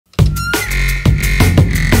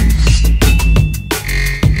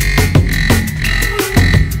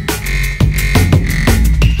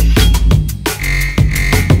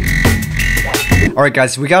Alright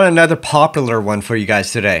guys, we got another popular one for you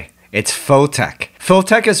guys today. It's Photek.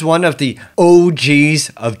 Photek is one of the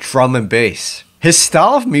OGs of drum and bass. His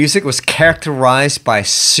style of music was characterized by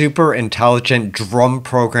super intelligent drum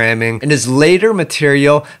programming, and his later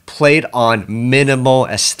material played on minimal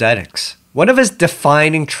aesthetics. One of his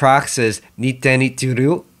defining tracks is Ni Ten Ichi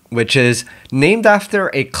Ryu, which is named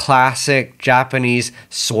after a classic Japanese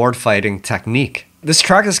sword fighting technique. This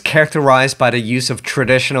track is characterized by the use of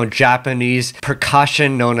traditional Japanese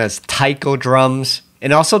percussion known as TAIKO drums,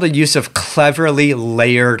 and also the use of cleverly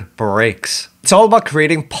layered breaks. It's all about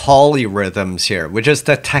creating polyrhythms here, which is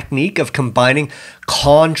the technique of combining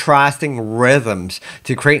contrasting rhythms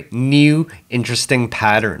to create new, interesting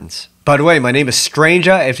patterns. By the way, my name is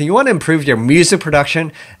Stranger. If you want to improve your music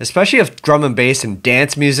production, especially of drum and bass and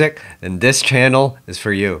dance music, then this channel is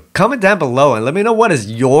for you. Comment down below and let me know what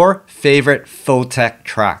is your favorite Photek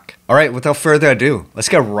track. Alright, without further ado, let's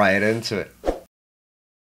get right into it.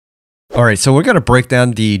 Alright, so we're going to break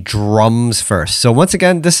down the drums first. So once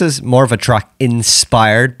again, this is more of a track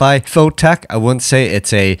inspired by Photek. I wouldn't say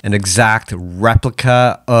it's an exact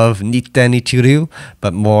replica of Ni Ten Ichi Ryu,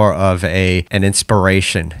 but more of an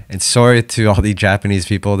inspiration. And sorry to all the Japanese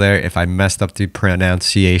people there if I messed up the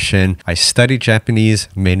pronunciation. I studied Japanese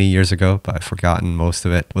many years ago, but I've forgotten most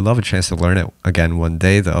of it. Would love a chance to learn it again one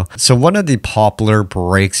day though. So one of the popular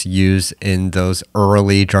breaks used in those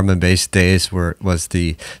early drum and bass days was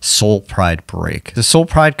the Soul Pride break. The Soul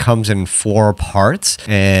Pride comes in 4 parts,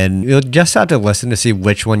 and you'll just have to listen to see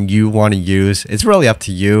which one you want to use. It's really up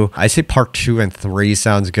to you. I say part 2 and 3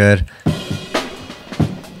 sounds good.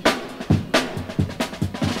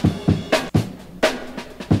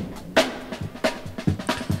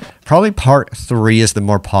 Probably part 3 is the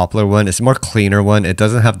more popular one. It's a more cleaner one. It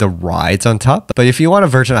doesn't have the rides on top. But if you want a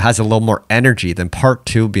version that has a little more energy, then part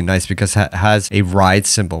 2 would be nice because it has a ride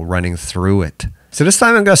cymbal running through it. So this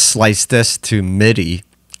time I'm going to slice this to MIDI.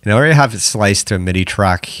 And I already have it sliced to a MIDI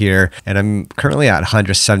track here. And I'm currently at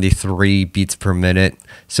 173 beats per minute.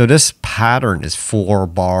 So this pattern is 4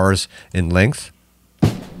 bars in length.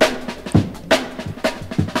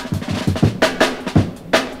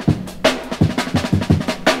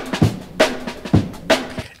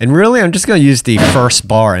 And really, I'm just going to use the first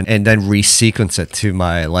bar and then resequence it to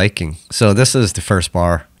my liking. So this is the first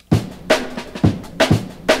bar.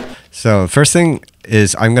 So first thing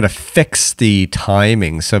is I'm going to fix the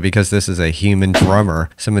timing. So because this is a human drummer,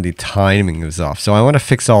 some of the timing is off. So I want to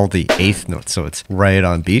fix all the 8th notes so it's right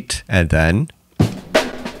on beat. And then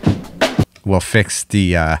we'll fix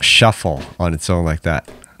the shuffle on its own like that.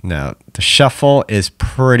 Now, the shuffle is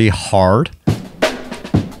pretty hard.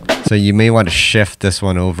 So you may want to shift this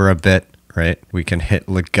one over a bit, right? We can hit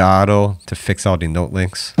legato to fix all the note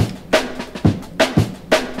links.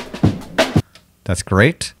 That's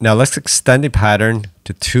great. Now let's extend the pattern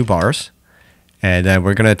to 2 bars. And then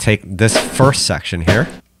we're going to take this first section here.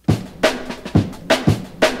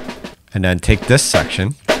 And then take this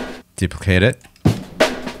section, duplicate it.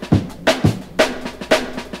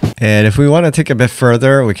 And if we want to take it a bit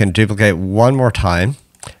further, we can duplicate one more time.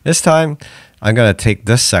 This time, I'm going to take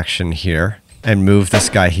this section here and move this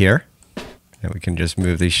guy here. And we can just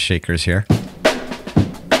move these shakers here.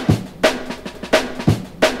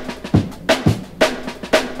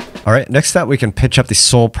 All right, next up, we can pitch up the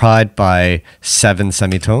Soul Pride by 7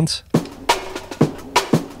 semitones.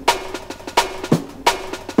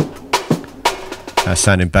 That's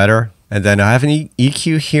sounding better. And then I have an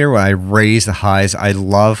EQ here where I raise the highs. I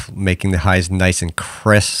love making the highs nice and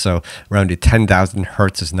crisp. So around the 10,000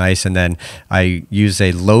 hertz is nice. And then I use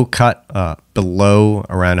a low cut below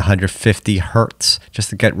around 150 hertz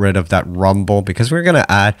just to get rid of that rumble because we're going to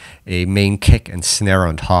add a main kick and snare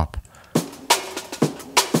on top.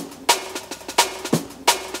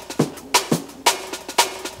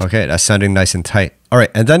 Okay, that's sounding nice and tight. All right,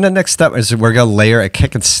 and then the next step is we're going to layer a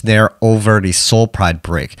kick and snare over the Soul Pride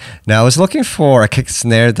break. Now, I was looking for a kick and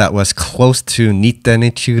snare that was close to Ni Ten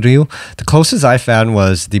Ichi Ryu. The closest I found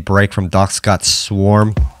was the break from Doc Scott's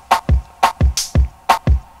Swarm.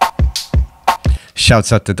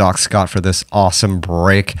 Shouts out to Doc Scott for this awesome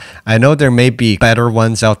break. I know there may be better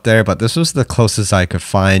ones out there, but this was the closest I could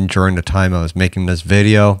find during the time I was making this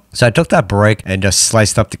video. So I took that break and just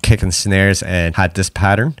sliced up the kick and snares and had this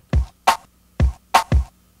pattern.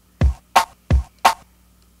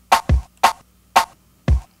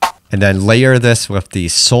 And then layer this with the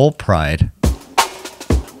Soul Pride.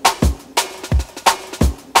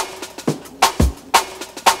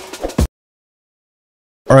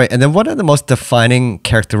 right, and then one of the most defining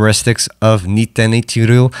characteristics of Ni Ten Ichi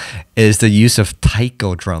Ryu is the use of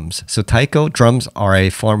TAIKO drums. So TAIKO drums are a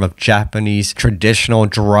form of Japanese traditional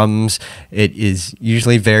drums. It is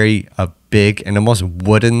usually very big and almost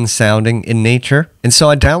wooden sounding in nature. And so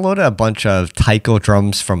I downloaded a bunch of TAIKO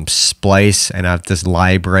drums from Splice, and I have this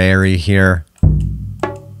library here.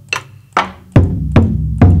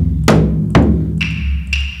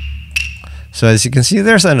 So as you can see,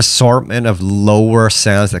 there's an assortment of lower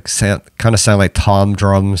sounds that kind of sound like tom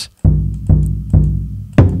drums.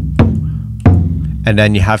 And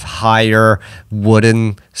then you have higher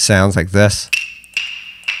wooden sounds like this,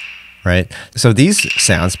 right? So these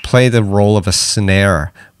sounds play the role of a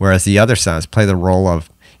snare, whereas the other sounds play the role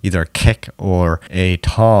of either a kick or a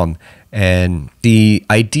tom. And the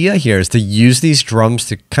idea here is to use these drums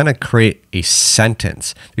to kind of create a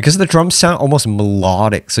sentence, because the drums sound almost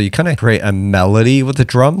melodic. So you kind of create a melody with the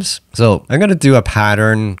drums. So I'm going to do a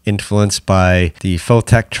pattern influenced by the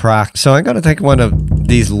Photek track. So I'm going to take one of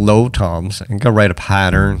these low toms and go write a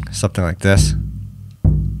pattern, something like this.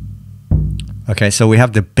 Okay, so we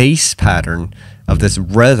have the bass pattern of this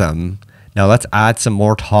rhythm. Now let's add some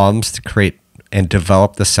more toms to create and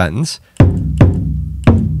develop the sentence.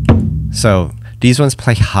 So these ones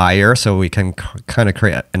play higher, so we can kind of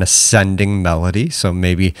create an ascending melody. So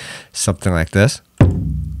maybe something like this.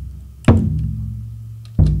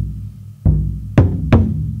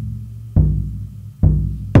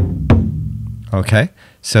 Okay,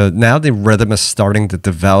 so now the rhythm is starting to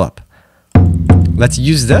develop. Let's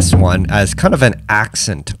use this one as kind of an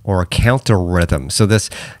accent or a counter rhythm. So this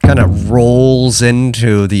kind of rolls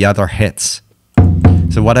into the other hits.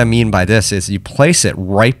 So what I mean by this is you place it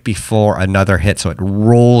right before another hit, so it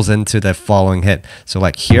rolls into the following hit. So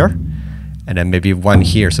like here, and then maybe one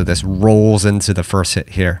here. So this rolls into the first hit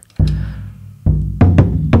here.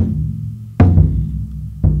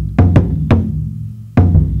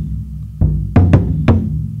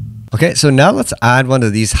 Okay, so now let's add one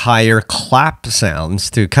of these higher clap sounds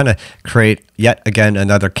to kind of create yet again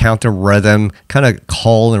another counter rhythm, kind of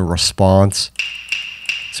call and response.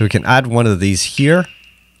 So we can add one of these here.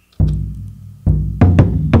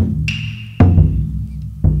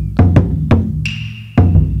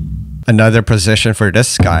 Another position for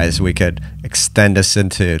this guy is we could extend this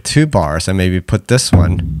into 2 bars and maybe put this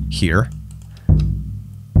one here.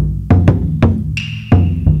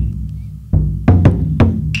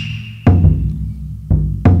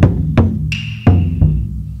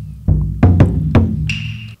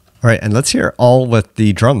 All right, and let's hear it all with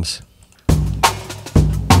the drums.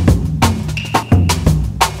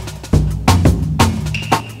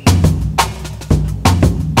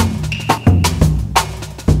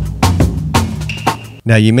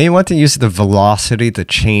 Now you may want to use the velocity to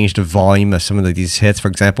change the volume of some of these hits. For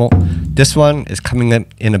example, this one is coming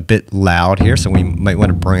in a bit loud here, so we might want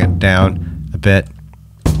to bring it down a bit.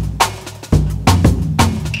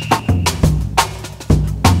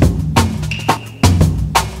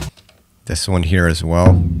 This one here as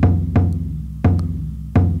well.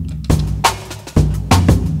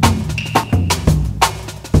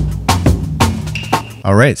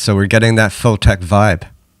 All right, so we're getting that Photek vibe.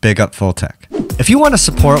 Bigup Photek. If you want to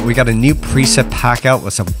support, we got a new preset pack out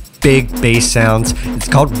with some big bass sounds. It's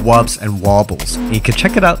called Wubs and Wobbles. And you can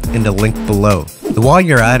check it out in the link below. And while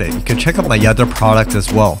you're at it, you can check out my other products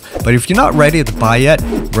as well. But if you're not ready to buy yet,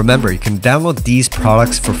 remember you can download these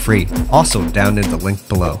products for free. Also down in the link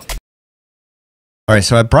below. Alright,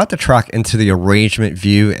 so I brought the track into the arrangement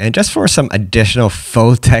view, and just for some additional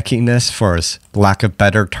Photekiness, for lack of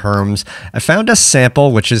better terms, I found a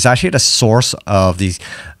sample which is actually the source of these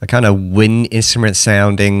kind of wind instrument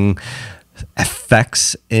sounding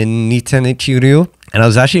effects in Ni Ten Ichi Ryu. And I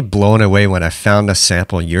was actually blown away when I found a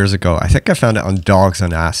sample years ago. I think I found it on Dogs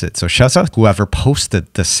on Acid. So shouts out whoever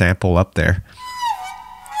posted the sample up there.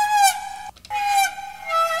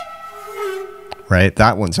 Right,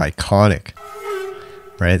 that one's iconic.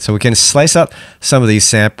 Right, so we can slice up some of these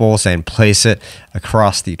samples and place it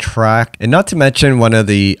across the track. And not to mention, one of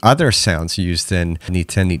the other sounds used in Ni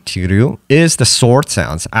Ten Ichi Ryu is the sword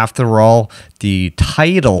sounds. After all, the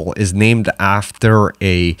title is named after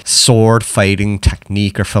a sword fighting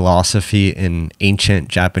technique or philosophy in ancient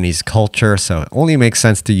Japanese culture, so it only makes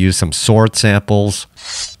sense to use some sword samples.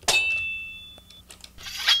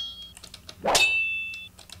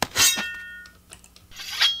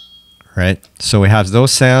 right? So we have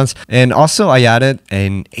those sounds. And also I added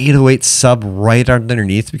an 808 sub right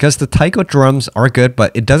underneath because the TAIKO drums are good,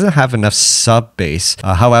 but it doesn't have enough sub bass.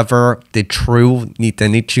 However, the true Ni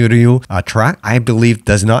Ten Ichi Ryu track, I believe,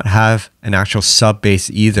 does not have an actual sub bass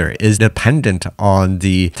either. It is dependent on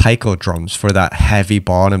the TAIKO drums for that heavy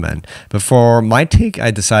bottom end. But for my take,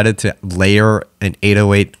 I decided to layer an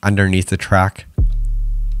 808 underneath the track.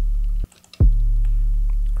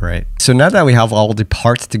 Right. So now that we have all the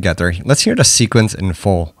parts together, let's hear the sequence in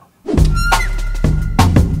full.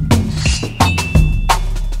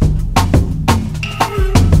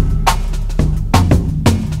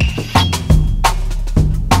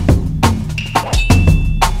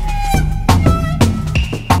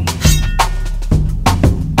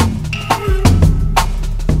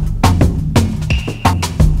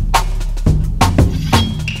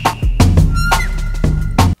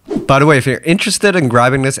 By the way, if you're interested in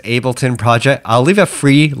grabbing this Ableton project, I'll leave a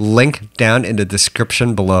free link down in the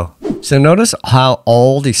description below. So notice how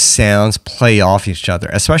all the sounds play off each other,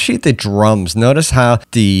 especially the drums. Notice how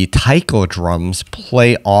the TAIKO drums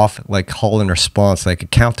play off like call and response, like a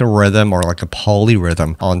counter rhythm or like a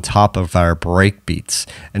polyrhythm on top of our break beats.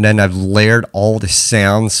 And then I've layered all the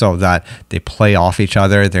sounds so that they play off each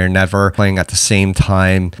other. They're never playing at the same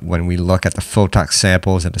time when we look at the PHOTEK'S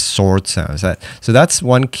samples and the sword sounds. So that's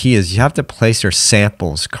one key, is you have to place your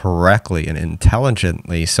samples correctly and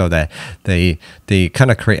intelligently so that they kind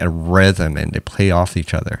of create a rhythm and they play off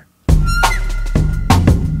each other.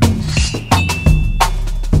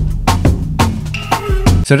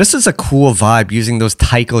 So this is a cool vibe using those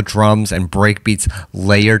TAIKO drums and breakbeats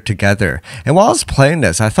layered together. And while I was playing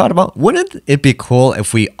this, I thought about, wouldn't it be cool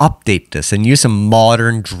if we update this and use some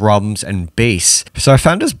modern drums and bass? So I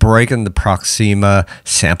found this break in the Proxima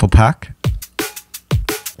sample pack.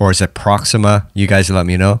 Or is it Proxima? You guys let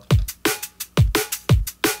me know.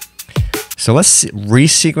 So let's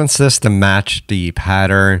resequence this to match the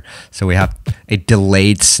pattern. So we have a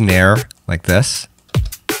delayed snare like this.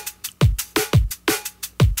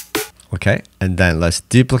 Okay, and then let's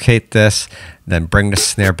duplicate this, then bring the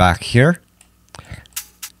snare back here.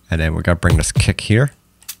 And then we're gonna bring this kick here.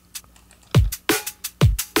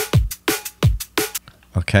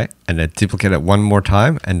 Okay, and then duplicate it one more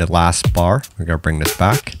time, and the last bar, we're gonna bring this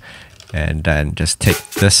back. And then just take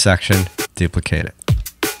this section, duplicate it.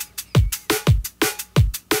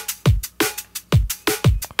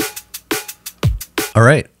 All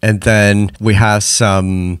right, and then we have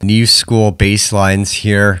some new school bass lines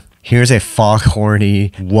here. Here's a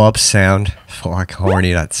foghorny wub sound.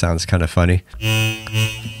 Foghorny, that sounds kind of funny.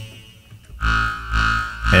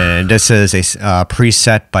 And this is a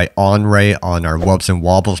preset by Onray on our Wubs and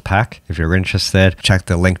Wobbles pack. If you're interested, check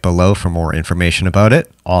the link below for more information about it.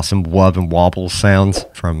 Awesome Wub and Wobble sounds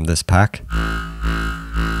from this pack.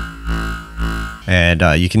 And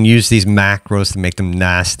you can use these macros to make them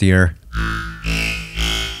nastier.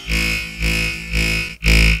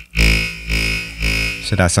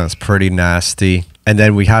 So that sounds pretty nasty. And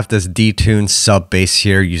then we have this detuned sub bass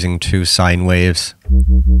here using 2 sine waves.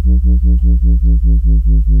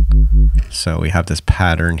 So we have this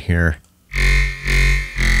pattern here.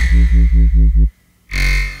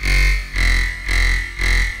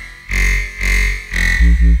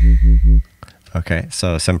 Okay,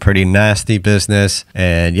 so some pretty nasty business.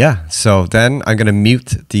 And yeah, so then I'm gonna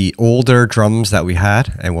mute the older drums that we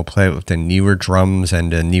had, and we'll play with the newer drums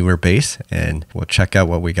and the newer bass, and we'll check out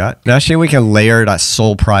what we got. Now actually we can layer that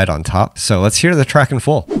Soul Pride on top. So let's hear the track in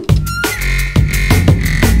full.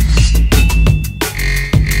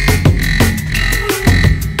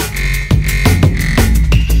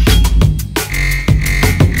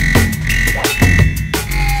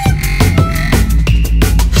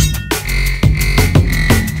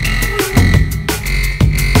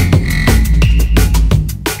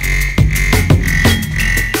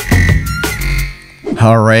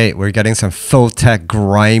 All right, we're getting some Photek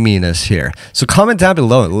griminess here. So comment down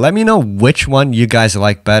below and let me know which one you guys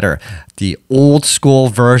like better. The old school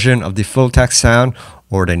version of the Photek sound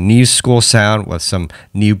or the new school sound with some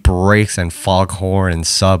new breaks and foghorn and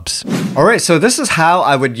subs. All right, so this is how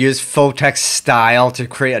I would use Photek's style to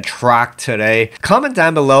create a track today. Comment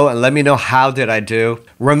down below and let me know how did I do.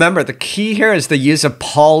 Remember, the key here is the use of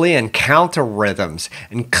poly and counter rhythms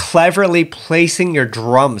and cleverly placing your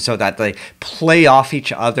drums so that they play off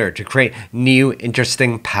each other to create new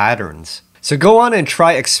interesting patterns. So go on and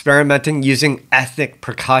try experimenting using ethnic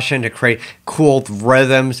percussion to create cool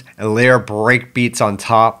rhythms and layer break beats on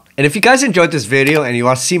top. And if you guys enjoyed this video and you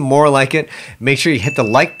want to see more like it, make sure you hit the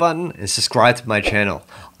like button and subscribe to my channel.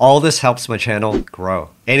 All this helps my channel grow.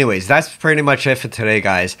 Anyways, that's pretty much it for today,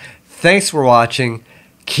 guys. Thanks for watching.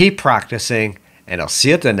 keep practicing, and I'll see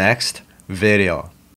you at the next video.